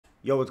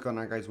Yo, what's going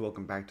on, guys?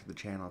 Welcome back to the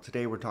channel.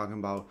 Today we're talking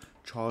about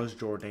Charles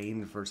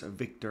Jourdain versus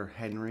Victor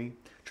Henry.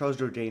 Charles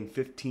Jourdain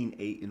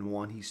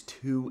 15-8-1. He's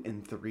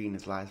 2-3 in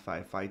his last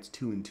 5 fights,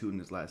 2-2 in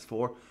his last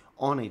 4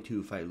 on a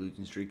 2-fight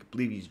losing streak. I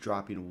believe he's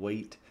dropping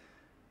weight.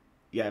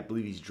 Yeah, I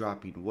believe he's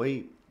dropping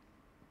weight.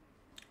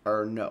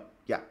 Or no.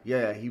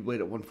 Yeah, he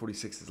weighed at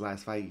 146 his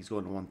last fight. He's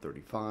going to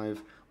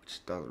 135,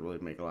 which doesn't really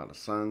make a lot of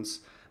sense.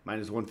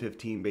 Minus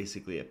 115,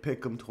 basically a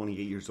pick'em. 28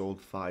 years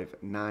old,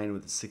 5'9",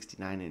 with a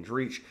 69-inch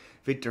reach.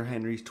 Victor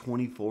Henry's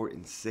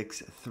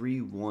 24-6,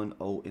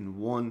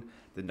 3-1-0-1.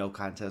 The no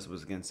contest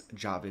was against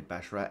Javid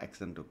Basharat,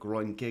 accidental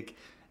groin kick.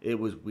 It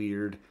was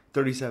weird.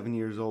 37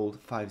 years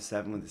old,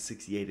 5'7", with a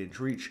 68-inch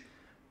reach.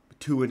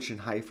 2-inch in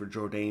height for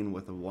Jourdain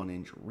with a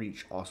 1-inch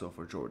reach also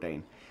for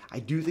Jourdain. I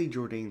do think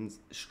Jourdain's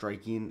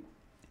striking,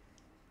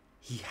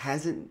 he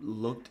hasn't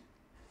looked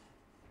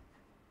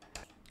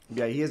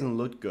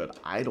good,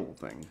 I don't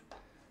think.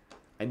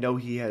 I know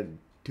he had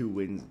 2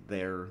 wins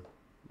there,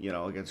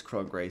 against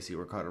Kron Gracie,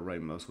 Ricardo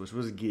Ramos, which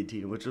was a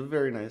guillotine, which was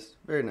very nice,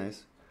 very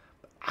nice.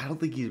 But I don't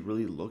think he's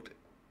really looked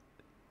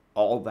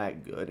all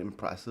that good,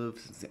 impressive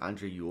since the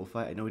Andre Ewell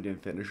fight. I know he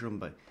didn't finish him,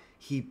 but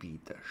he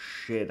beat the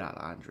shit out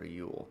of Andre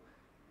Ewell.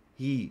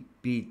 He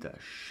beat the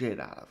shit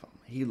out of him.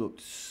 He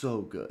looked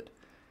so good.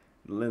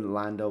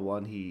 Lando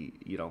won, he,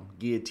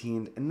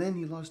 guillotined, and then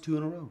he lost 2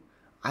 in a row.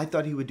 I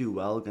thought he would do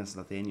well against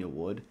Nathaniel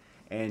Wood,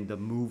 and the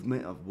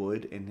movement of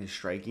Wood and his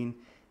striking,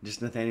 just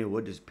Nathaniel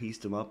Wood just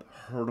pieced him up,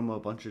 hurt him a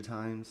bunch of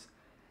times,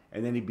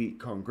 and then he beat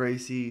Kron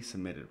Gracie,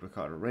 submitted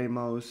Ricardo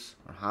Ramos,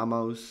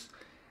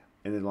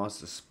 and then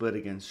lost a split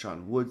against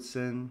Sean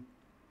Woodson,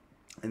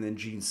 and then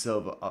Gene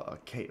Silva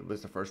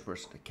was the first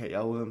person to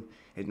KO him,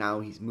 and now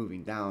he's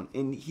moving down,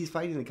 and he's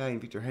fighting a guy in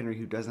Victor Henry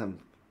who doesn't have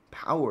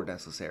power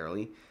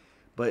necessarily,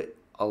 but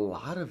a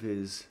lot of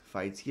his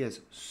fights, he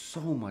has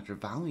so much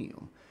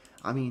volume.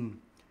 I mean,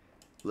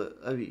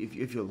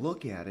 if you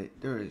look at it,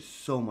 there is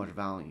so much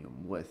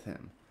volume with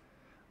him.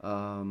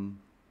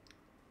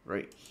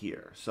 Right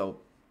here. So,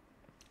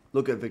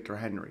 look at Victor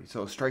Henry.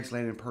 So, strikes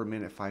landed per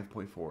minute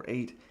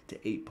 5.48 to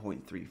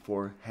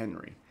 8.34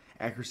 Henry.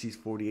 Accuracies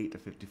 48 to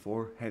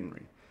 54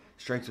 Henry.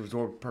 Strikes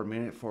absorbed per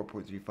minute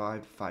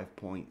 4.35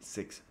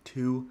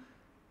 5.62.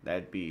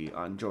 That'd be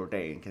on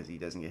Jourdain because he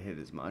doesn't get hit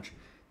as much.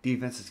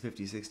 Defense is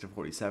 56 to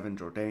 47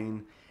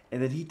 Jourdain.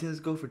 And then he does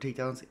go for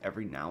takedowns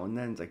every now and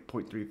then. It's like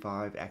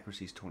 0.35,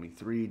 accuracy is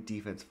 23,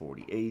 defense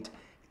 48,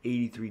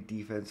 83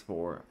 defense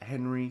for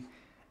Henry.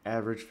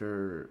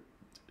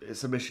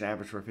 Submission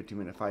average for a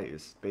 15-minute fight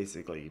is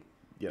basically,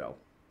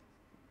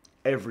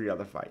 every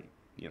other fight,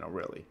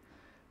 really.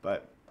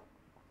 But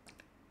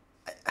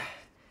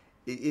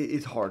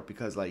it's hard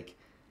because,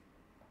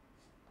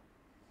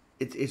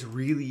 it's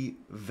really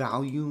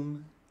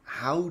volume.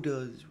 How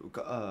does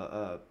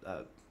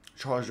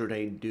Charles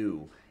Jourdain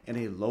do in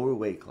a lower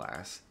weight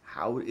class?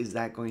 How is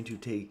that going to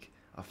take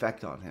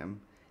effect on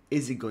him?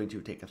 Is it going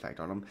to take effect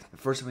on him? The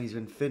first time he's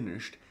been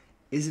finished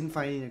isn't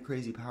fighting a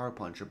crazy power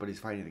puncher, but he's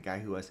fighting a guy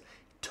who has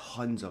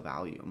tons of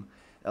volume.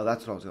 Now,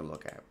 that's what I was going to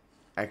look at.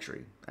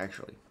 Actually, I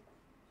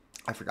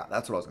forgot.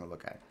 That's what I was going to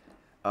look at.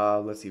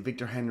 Let's see.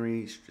 Victor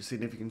Henry,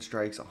 significant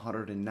strikes,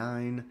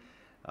 109.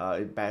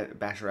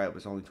 Basharat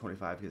was only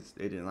 25 because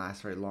it didn't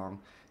last very long.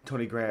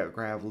 Tony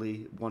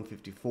Gravely,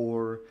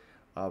 154.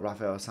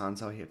 Rafael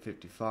Sanso, he had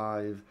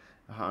 55.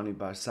 Hani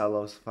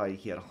Barcelos fight,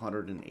 he had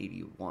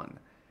 181.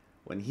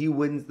 When he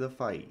wins the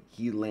fight,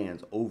 he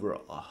lands over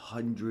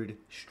 100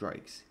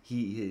 strikes.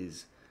 He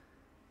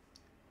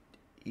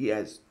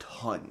has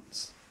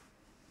tons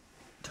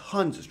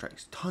of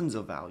strikes, tons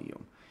of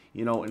volume.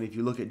 And if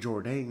you look at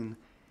Jourdain,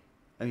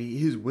 I mean,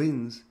 his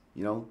wins,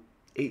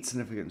 8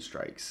 significant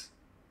strikes.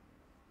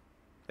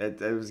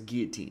 That was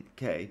guillotine,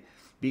 okay?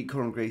 Beat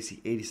Kron Gracie,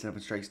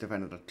 87 strikes,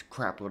 defended a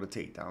crap load of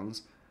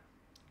takedowns.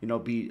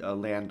 Beat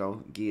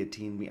Lando,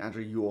 guillotine. Beat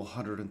Andre Ewell,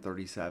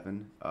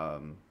 137.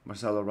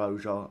 Marcelo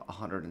Rojo,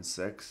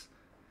 106.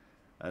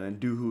 And then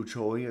Doohoo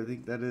Choi, I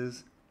think that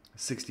is,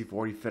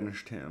 64. He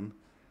finished him.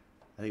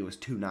 I think it was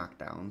 2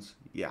 knockdowns.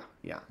 Yeah.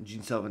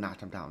 Gene Silva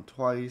knocked him down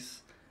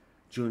twice.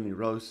 Junior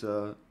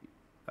Rosa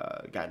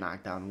got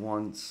knocked down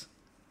once.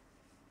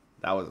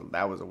 That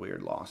was a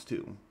weird loss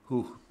too.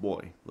 Whew,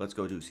 boy, let's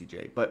go do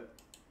CJ. But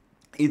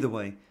either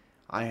way,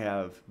 I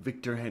have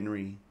Victor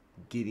Henry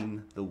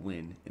getting the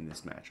win in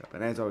this matchup.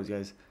 And as always,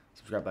 guys,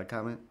 subscribe, like,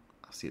 comment.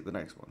 I'll see you at the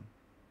next one.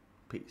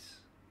 Peace.